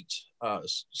great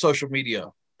social media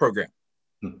program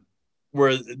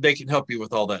where they can help you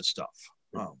with all that stuff.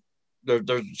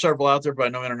 There's several out there, but I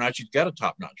know InterNACHI's got a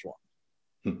top-notch one.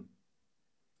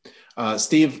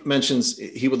 Steve mentions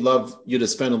he would love you to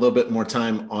spend a little bit more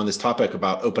time on this topic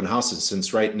about open houses,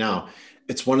 since right now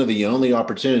it's one of the only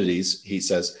opportunities, he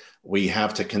says, we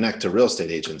have to connect to real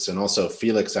estate agents. And also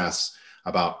Felix asks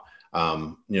about,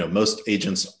 most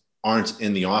agents aren't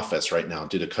in the office right now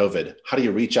due to COVID. How do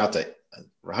you reach out to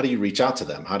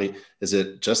them? Is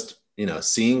it just,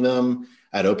 seeing them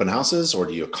at open houses, or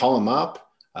do you call them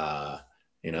up,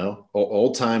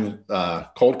 old time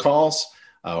cold calls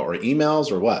or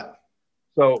emails, or what?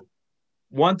 So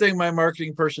one thing my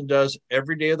marketing person does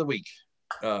every day of the week,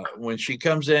 when she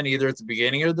comes in, either at the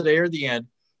beginning of the day or the end,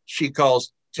 she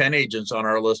calls 10 agents on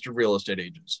our list of real estate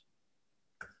agents.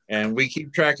 And we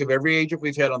keep track of every agent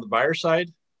we've had on the buyer side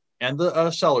and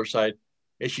the seller side.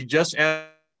 And she just asked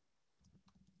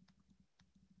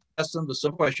them the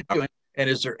simple question, and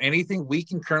is there anything we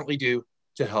can currently do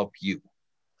to help you?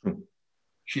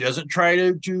 She doesn't try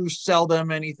to sell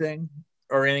them anything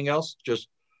or anything else. Just,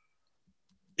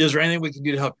 is there anything we can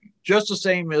do to help you? Just the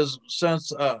same as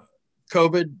since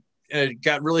COVID, it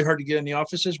got really hard to get in the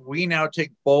offices. We now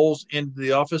take bowls into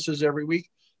the offices every week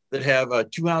that have a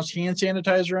 2-ounce hand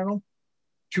sanitizer in them,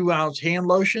 2-ounce hand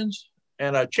lotions,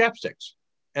 and chapsticks,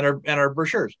 and our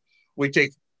brochures. We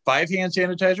take 5 hand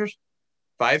sanitizers,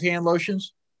 5 hand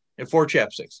lotions, and 4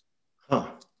 chapsticks.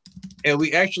 And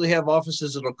we actually have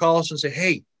offices that'll call us and say,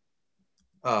 hey,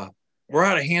 we're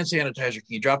out of hand sanitizer. Can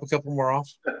you drop a couple more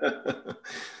off?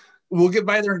 We'll get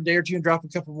by there in a day or two and drop a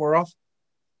couple more off.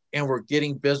 And we're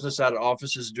getting business out of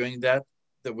offices doing that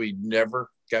we never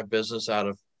got business out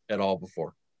of at all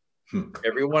before.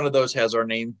 Every one of those has our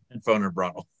name and phone number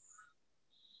on them.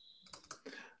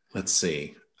 Let's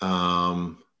see.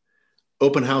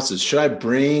 Open houses. Should I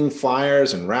bring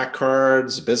flyers and rack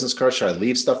cards, business cards? Should I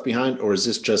leave stuff behind? Or is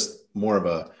this just more of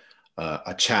a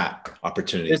chat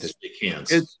opportunity to shake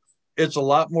hands? It's a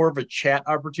lot more of a chat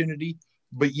opportunity.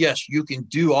 But yes, you can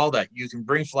do all that. You can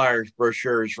bring flyers,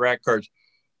 brochures, rack cards.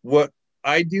 What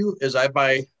I do is I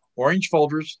buy orange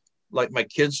folders like my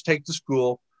kids take to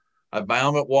school. I buy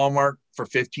them at Walmart for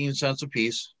 15 cents a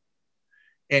piece.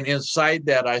 And inside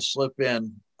that, I slip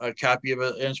in a copy of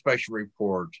an inspection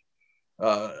report,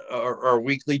 our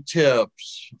weekly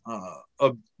tips,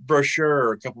 a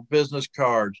brochure, a couple business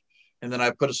cards. And then I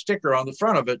put a sticker on the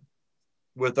front of it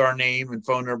with our name and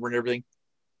phone number and everything.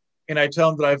 And I tell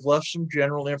them that I've left some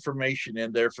general information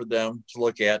in there for them to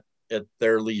look at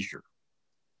their leisure.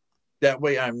 That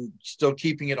way I'm still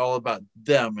keeping it all about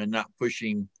them and not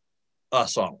pushing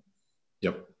us on them.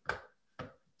 Yep.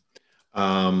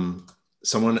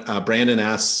 Brandon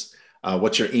asks,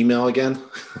 what's your email again?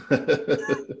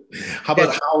 How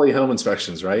about Hawley Home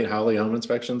Inspections, right?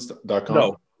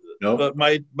 HawleyHomeInspections.com? No.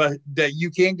 But that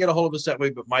you can get a hold of us that way,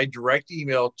 but my direct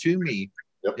email to me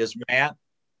is Matt,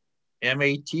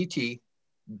 MATT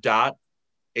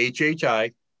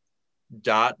 .HHI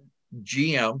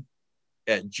 .GM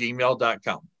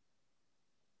 @gmail.com.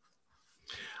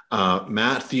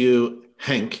 Matthew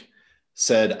Henk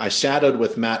said, I shadowed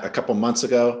with Matt a couple months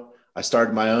ago. I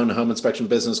started my own home inspection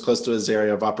business close to his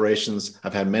area of operations.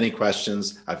 I've had many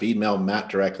questions. I've emailed Matt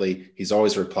directly. He's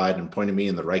always replied and pointed me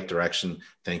in the right direction.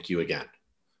 Thank you again.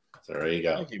 So there you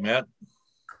go. Thank you, Matt.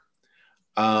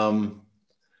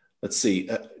 Let's see.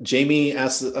 Jamie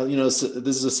asks, this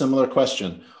is a similar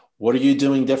question. What are you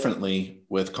doing differently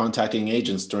with contacting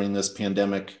agents during this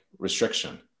pandemic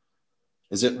restriction?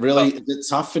 Is it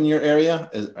tough in your area?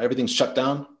 Is everything shut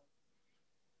down?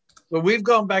 So we've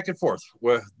gone back and forth.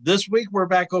 This week we're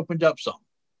back opened up some.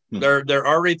 They're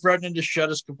already threatening to shut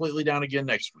us completely down again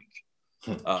next week.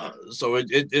 So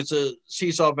it's a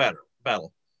seesaw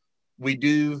battle. We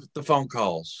do the phone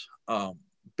calls.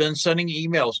 Been sending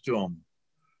emails to them,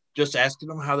 just asking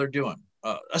them how they're doing.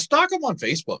 I stalk them on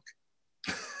Facebook.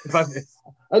 I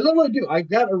literally do. I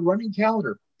got a running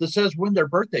calendar that says when their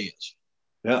birthday is.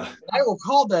 Yeah. I will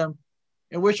call them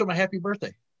and wish them a happy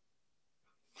birthday.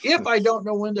 If I don't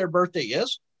know when their birthday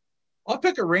is, I'll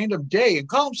pick a random day and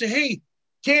call them and say, hey,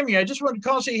 Tammy, I just wanted to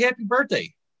call and say happy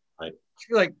birthday. Right.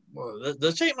 She'll be like, well,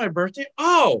 this ain't my birthday.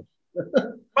 Oh,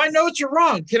 my notes are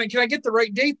wrong. Can I get the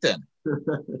right date then?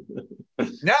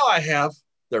 Now I have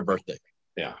their birthday.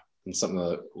 Yeah. And something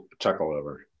to chuckle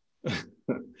over.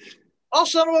 I'll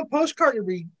send them a postcard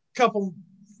every couple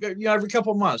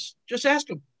months. Just ask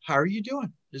them, how are you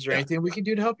doing? Is there anything we can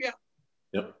do to help you out?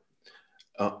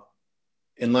 Yep.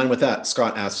 In line with that,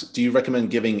 Scott asks, do you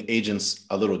recommend giving agents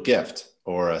a little gift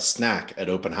or a snack at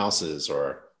open houses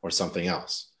or something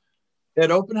else?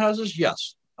 At open houses,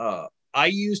 yes. I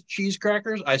use cheese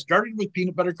crackers. I started with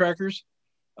peanut butter crackers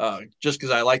just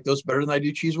because I like those better than I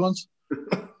do cheese ones.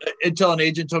 Until an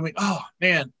agent told me, oh,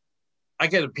 man, I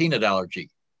get a peanut allergy.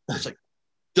 It's like,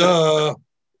 duh.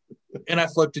 And I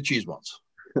flipped to cheese ones.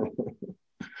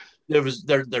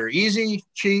 They're easy,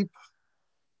 cheap.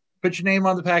 Put your name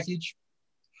on the package.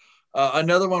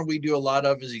 Another one we do a lot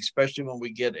of is especially when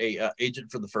we get a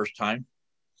agent for the first time.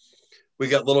 We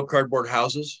got little cardboard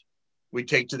houses we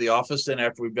take to the office. Then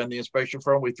after we've done the inspection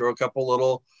for them, we throw a couple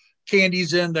little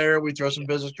candies in there. We throw some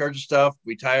business cards and stuff.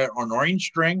 We tie it on orange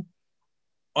string.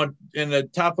 On and the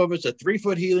top of it's a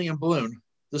 3-foot helium balloon.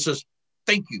 This is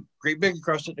thank you, great big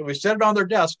across it, and we set it on their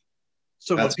desk.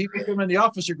 So when people come in the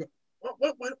office, they go,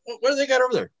 what do they got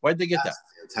over there? Why'd they get that?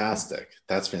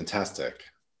 That's fantastic.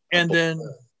 And then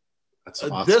that's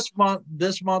awesome.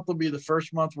 This month will be the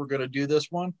first month we're going to do this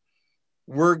one.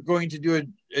 We're going to do it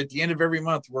at the end of every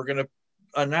month. We're going to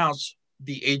announce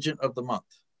the agent of the month.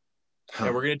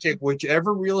 And we're going to take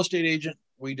whichever real estate agent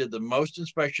we did the most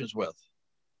inspections with.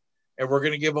 And we're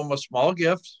going to give them a small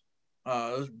gift,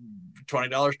 $20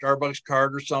 Starbucks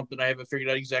card or something. I haven't figured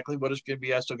out exactly what it's going to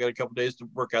be. I still got a couple days to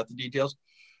work out the details.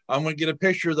 I'm going to get a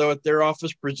picture, though, at their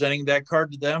office presenting that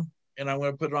card to them. And I'm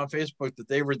going to put it on Facebook that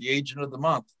they were the agent of the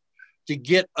month to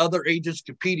get other agents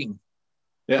competing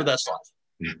for that slot.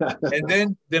 And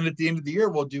then at the end of the year,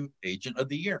 we'll do agent of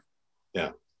the year. Yeah.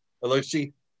 But let's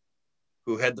see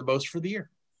who had the most for the year.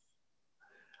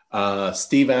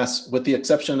 Steve asks, with the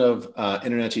exception of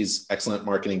InterNACHI's excellent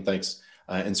marketing, thanks,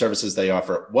 and services they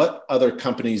offer, what other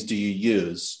companies do you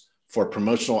use for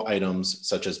promotional items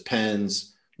such as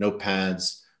pens,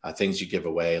 notepads, things you give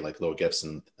away like little gifts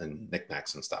and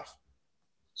knickknacks and stuff?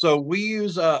 So we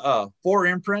use 4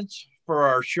 imprints for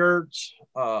our shirts.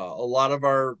 A lot of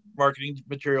our marketing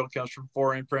material comes from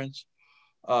 4 imprints.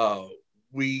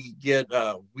 We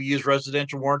use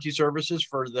residential warranty services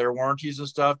for their warranties and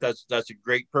stuff. That's a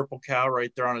great purple cow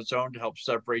right there on its own to help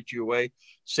separate you away.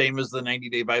 Same as the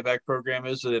 90-day buyback program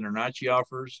is that InterNACHI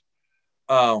offers.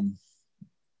 Our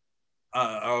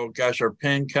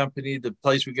pen company, the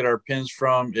place we get our pens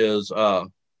from is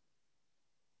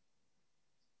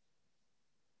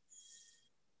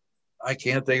I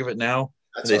can't think of it now.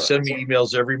 They send me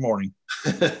emails every morning.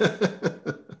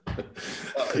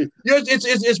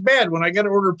 It's bad. When I got to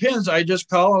order pins, I just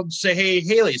call and say, "Hey,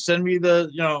 Haley, send me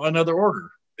another order."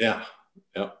 Yeah.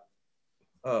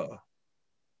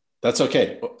 That's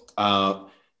okay.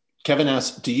 Kevin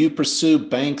asks, do you pursue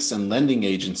banks and lending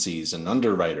agencies and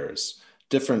underwriters,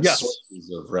 different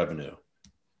sources of revenue?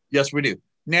 Yes, we do.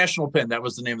 National Pen, that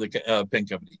was the name of the pen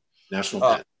company. National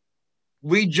Pen.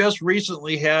 We just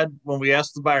recently had, when we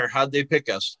asked the buyer, how'd they pick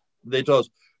us? They told us,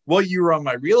 well, you were on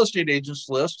my real estate agent's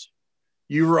list.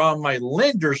 You were on my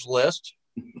lender's list.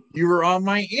 You were on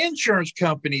my insurance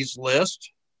company's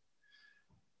list.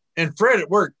 And Fred at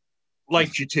work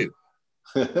liked you too.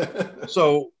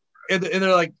 So, and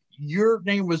they're like, your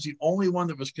name was the only one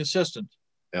that was consistent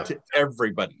to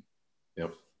everybody.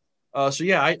 Yep. So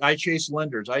yeah, I chase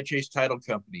lenders. I chase title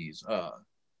companies,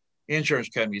 insurance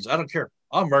companies. I don't care.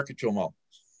 I'll market to them all.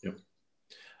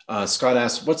 Yep. Scott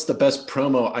asks, what's the best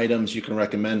promo items you can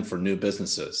recommend for new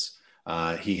businesses?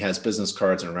 He has business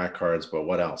cards and rack cards, but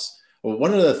what else? Well,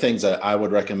 one of the things that I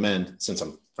would recommend, since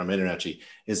I'm from InterNACHI,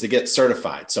 is to get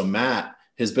certified. So Matt,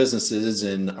 his business is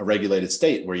in a regulated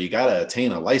state where you got to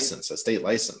attain a state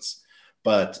license.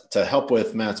 But to help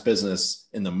with Matt's business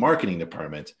in the marketing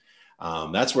department,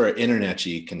 that's where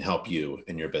InterNACHI can help you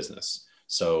in your business.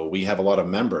 So we have a lot of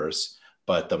members,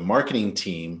 but the marketing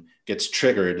team gets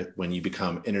triggered when you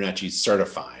become InterNACHI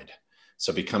certified.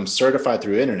 So become certified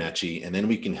through InterNACHI, and then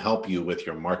we can help you with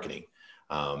your marketing.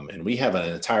 And we have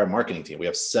an entire marketing team. We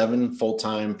have 7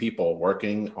 full-time people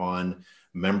working on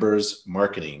members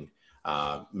marketing,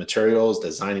 materials,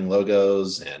 designing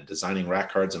logos, and designing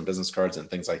rack cards and business cards and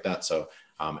things like that. So,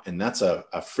 and that's a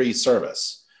free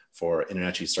service. for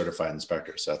InterNACHI certified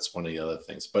inspectors. So that's one of the other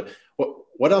things. But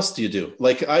what else do you do?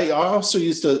 Like I also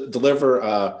used to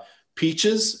deliver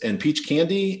peaches and peach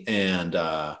candy, and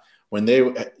when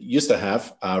they used to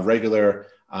have regular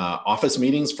office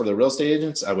meetings for the real estate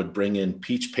agents, I would bring in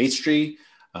peach pastry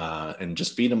and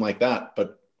just feed them like that.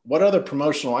 But what other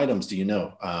promotional items do you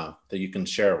know that you can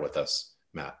share with us,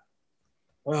 Matt?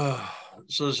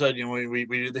 So as I said, we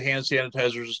do the hand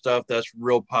sanitizers and stuff. That's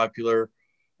real popular.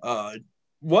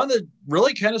 One that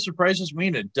really kind of surprises me,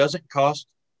 and it doesn't cost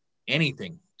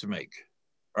anything to make,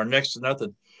 or next to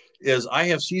nothing, is I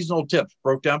have seasonal tips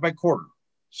broke down by quarter: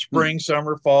 spring,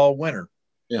 summer, fall, winter.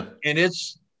 Yeah. And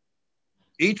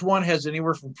each one has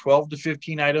anywhere from 12 to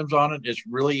 15 items on it. It's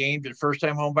really aimed at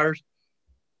first-time home buyers.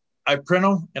 I print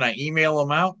them and I email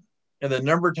them out. And the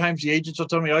number of times the agents will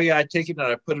tell me, oh, yeah, I take it and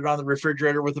I put it on the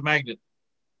refrigerator with a magnet.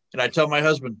 And I tell my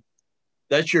husband,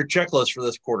 that's your checklist for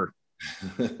this quarter.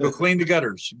 Go clean the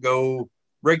gutters. Go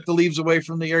rake the leaves away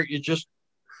from the air. It gets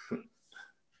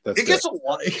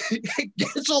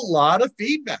a lot of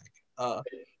feedback.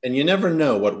 And you never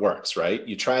know what works, right?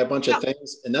 You try a bunch of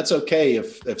things, and that's okay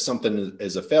if something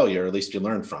is a failure. At least you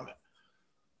learn from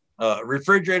it.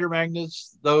 Refrigerator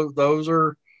magnets, those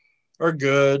are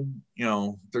good.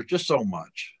 There's just so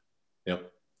much.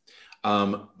 Yep.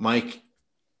 Mike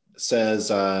says,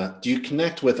 do you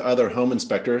connect with other home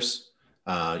inspectors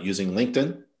using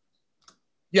LinkedIn?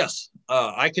 Yes,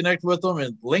 I connect with them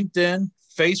in LinkedIn,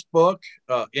 Facebook,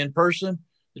 in person.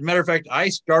 As a matter of fact, I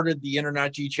started the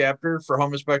InterNACHI chapter for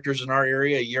home inspectors in our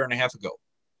area a year and a half ago.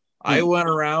 I went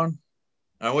around,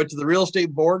 I went to the real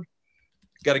estate board,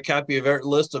 got a copy of every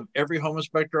list of every home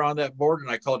inspector on that board, and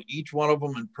I called each one of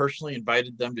them and personally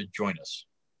invited them to join us.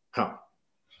 Huh.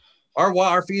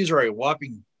 Our fees are a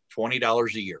whopping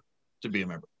 $20 a year to be a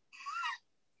member.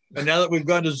 And now that we've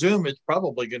gone to Zoom, it's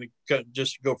probably going to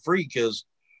just go free because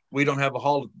we don't have a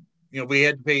hall. We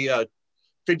had to pay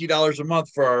 $50 a month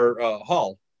for our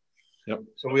hall. Yep.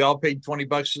 So we all paid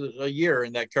 $20 a year,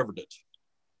 and that covered it.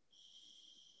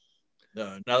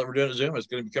 Now that we're doing a Zoom, it's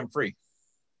going to become free.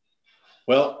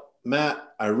 Well,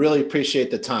 Matt, I really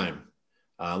appreciate the time.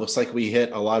 Looks like we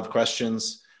hit a lot of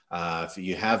questions. If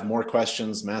you have more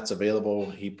questions, Matt's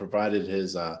available. He provided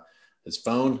his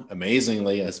phone,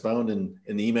 amazingly, his phone and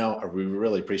an email. We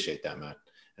really appreciate that, Matt,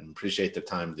 and appreciate the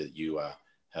time that you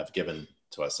have given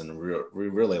to us. And we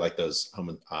really like those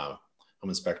home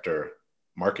inspector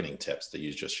marketing tips that you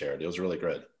just shared. It was really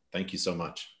good. Thank you so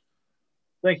much.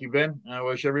 Thank you, Ben. I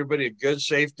wish everybody a good,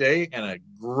 safe day and a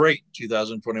great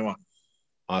 2021.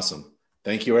 Awesome.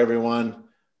 Thank you, everyone.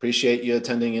 Appreciate you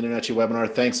attending InterNACHI webinar.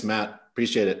 Thanks, Matt.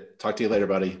 Appreciate it. Talk to you later,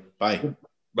 buddy. Bye.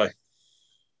 Bye.